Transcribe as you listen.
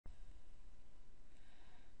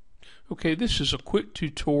Okay, this is a quick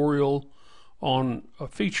tutorial on a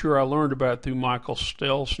feature I learned about through Michael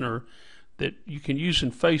Stelzner that you can use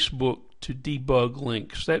in Facebook to debug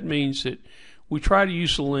links. That means that we try to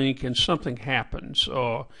use the link and something happens.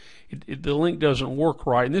 The link doesn't work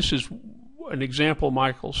right. And this is an example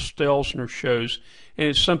Michael Stelzner shows, and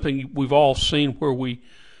it's something we've all seen where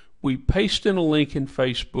we paste in a link in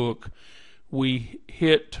Facebook. We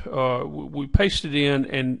paste it in,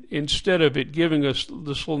 and instead of it giving us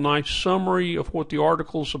this little nice summary of what the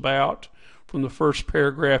article's about from the first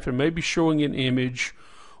paragraph and maybe showing an image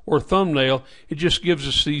or a thumbnail, it just gives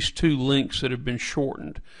us these two links that have been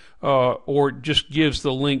shortened, or it just gives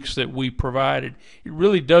the links that we provided. It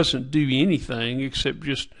really doesn't do anything except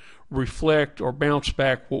just reflect or bounce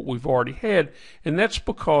back what we've already had, and that's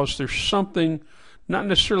because there's something not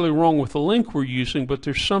necessarily wrong with the link we're using, but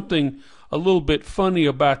there's something a little bit funny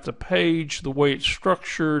about the page, the way it's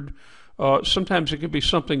structured. Sometimes it can be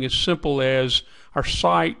something as simple as our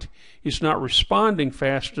site is not responding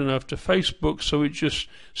fast enough to Facebook, so it just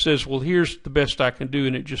says, well, here's the best I can do,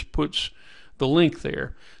 and it just puts the link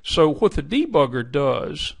there. So what the debugger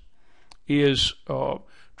does is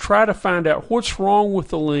try to find out what's wrong with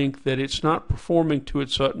the link, that it's not performing to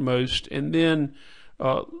its utmost, and then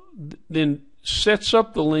sets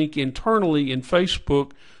up the link internally in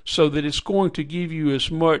Facebook so that it's going to give you as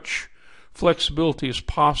much flexibility as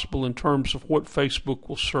possible in terms of what Facebook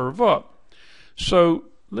will serve up. So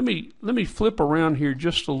let me flip around here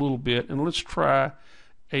just a little bit, and let's try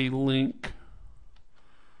a link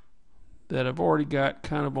that I've already got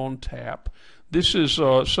kind of on tap. This is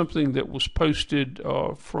something that was posted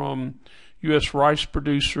from U.S. rice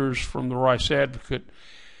producers from the Rice Advocate.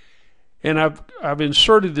 And I've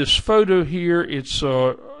inserted this photo here. It's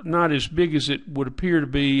not as big as it would appear to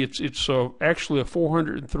be. It's actually a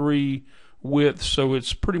 403 width, so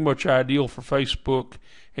it's pretty much ideal for Facebook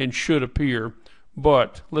and should appear.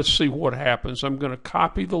 But let's see what happens. I'm going to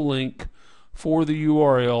copy the link for the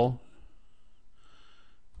URL.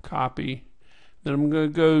 Copy. Then I'm going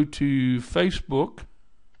to go to Facebook.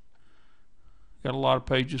 Got a lot of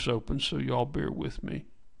pages open, so y'all bear with me.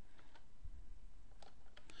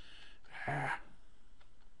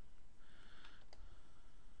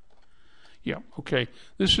 Yeah, okay.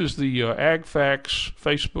 This is the AgFacts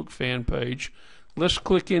Facebook fan page. Let's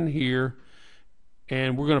click in here,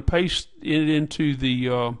 and we're going to paste it into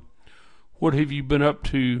the what have you been up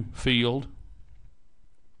to field.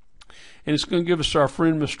 And it's going to give us our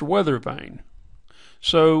friend Mr. Weathervane.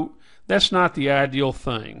 So that's not the ideal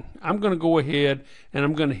thing. I'm going to go ahead and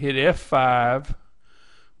I'm going to hit F5.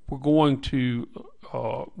 We're going to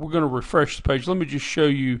refresh the page. Let me just show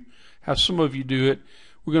you how some of you do it.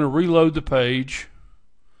 We're going to reload the page.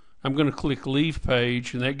 I'm going to click Leave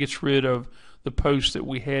Page, and that gets rid of the post that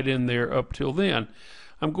we had in there up till then.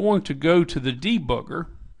 I'm going to go to the debugger,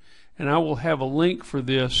 and I will have a link for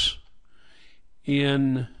this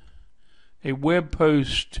in a web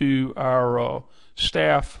post to our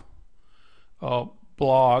staff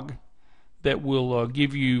blog that will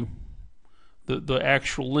give you the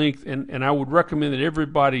actual link, and I would recommend that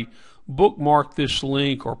everybody bookmark this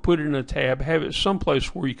link or put it in a tab, have it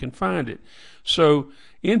someplace where you can find it. So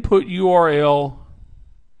input URL,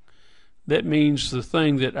 that means the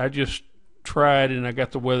thing that I just tried and I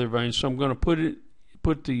got the weather vane, so I'm going to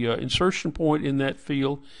put the insertion point in that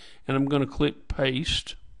field, and I'm going to click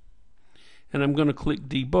paste, and I'm going to click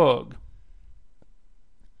debug.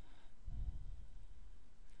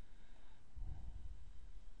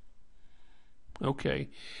 Okay.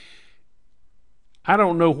 I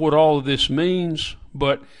don't know what all of this means,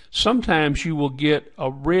 but sometimes you will get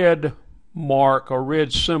a red mark or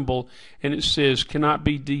red symbol, and it says cannot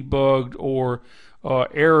be debugged, or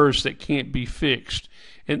errors that can't be fixed.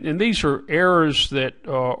 And these are errors that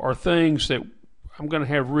are things that I'm going to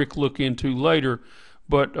have Rick look into later,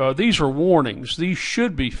 but these are warnings. These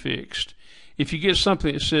should be fixed. If you get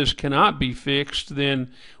something that says cannot be fixed,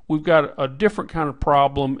 then we've got a different kind of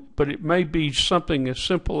problem, but it may be something as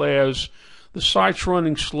simple as the site's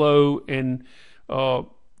running slow and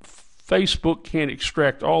Facebook can't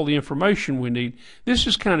extract all the information we need. This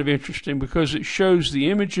is kind of interesting because it shows the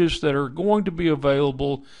images that are going to be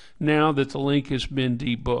available now that the link has been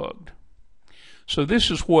debugged. So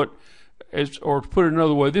this is what, or to put it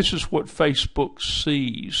another way, this is what Facebook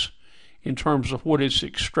sees in terms of what it's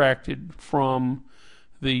extracted from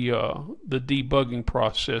the debugging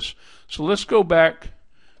process. So let's go back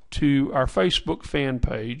to our Facebook fan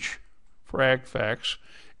page for AgFacts,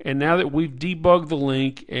 and now that we've debugged the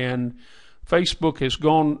link and Facebook has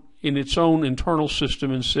gone in its own internal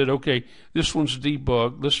system and said, okay, this one's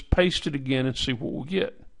debugged, let's paste it again and see what we'll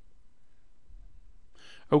get.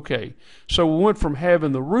 Okay, so we went from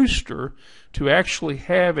having the rooster to actually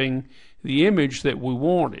having the image that we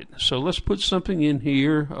wanted. So let's put something in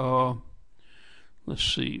here. Let's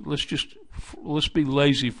see. Let's be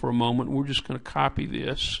lazy for a moment. We're just going to copy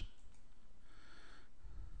this.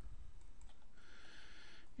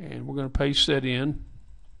 And we're going to paste that in.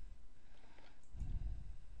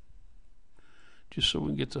 Just so we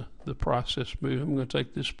can get the process moving. I'm going to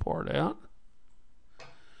take this part out.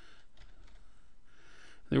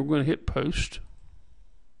 Then we're going to hit post.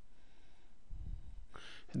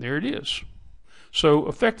 And there it is. So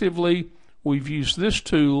effectively, we've used this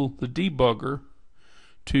tool, the debugger,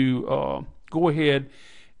 to go ahead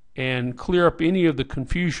and clear up any of the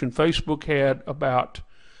confusion Facebook had about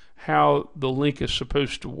how the link is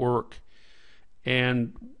supposed to work.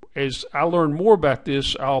 And as I learn more about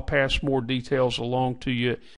this, I'll pass more details along to you